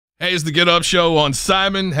Hey, it's the Get Up Show on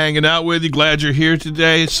Simon, hanging out with you. Glad you're here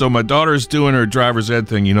today. So my daughter's doing her driver's ed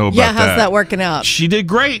thing. You know about that. Yeah, how's that working out? She did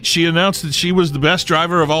great. She announced that she was the best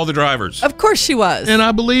driver of all the drivers. Of course she was. And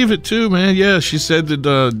I believe it too, man. Yeah, she said that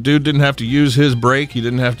dude didn't have to use his brake. He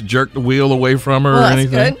didn't have to jerk the wheel away from her or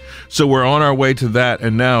anything. That's good. So we're on our way to that.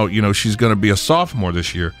 And now, she's going to be a sophomore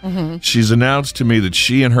this year. Mm-hmm. She's announced to me that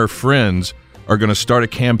she and her friends are going to start a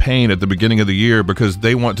campaign at the beginning of the year because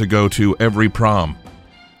they want to go to every prom.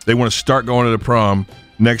 They want to start going to the prom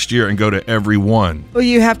next year and go to every one. Well,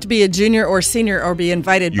 you have to be a junior or senior or be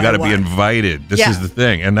invited. You got to be invited. This is the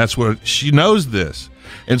thing. And that's what she knows this.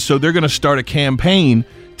 And so they're going to start a campaign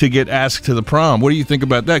to get asked to the prom. What do you think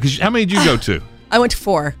about that? Because how many did you go to? I went to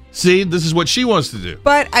 4. See, this is what she wants to do.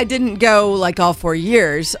 But I didn't go like all 4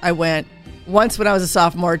 years. I went once when I was a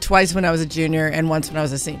sophomore, twice when I was a junior, and once when I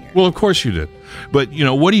was a senior. Well, of course you did. But,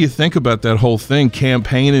 what do you think about that whole thing,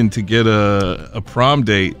 campaigning to get a prom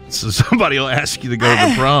date so somebody will ask you to go to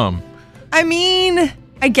the prom? I mean,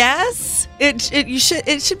 I guess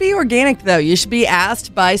it should be organic, though. You should be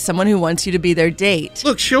asked by someone who wants you to be their date.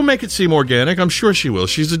 Look, she'll make it seem organic. I'm sure she will.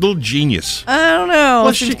 She's a little genius. I don't know.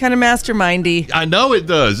 Well, she's kind of mastermindy. I know it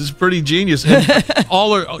does. It's pretty genius. And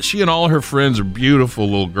she and all her friends are beautiful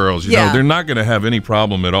little girls. You know, they're not going to have any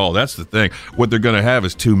problem at all. That's the thing. What they're going to have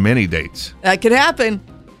is too many dates. That could happen.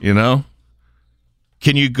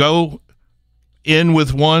 Can you go in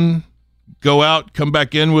with one, go out, come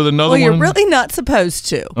back in with another one? Well, you're really not supposed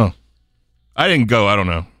to. Oh, I didn't go. I don't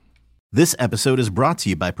know. This episode is brought to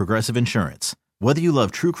you by Progressive Insurance. Whether you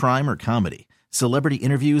love true crime or comedy, celebrity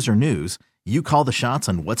interviews or news, you call the shots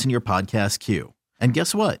on what's in your podcast queue. And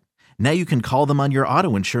guess what? Now you can call them on your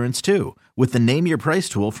auto insurance too with the Name Your Price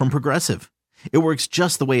tool from Progressive. It works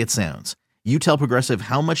just the way it sounds. You tell Progressive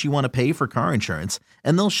how much you want to pay for car insurance,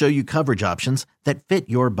 and they'll show you coverage options that fit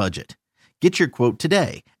your budget. Get your quote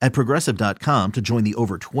today at Progressive.com to join the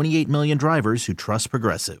over 28 million drivers who trust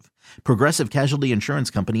Progressive. Progressive Casualty Insurance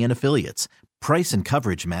Company and Affiliates. Price and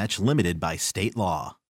coverage match limited by state law.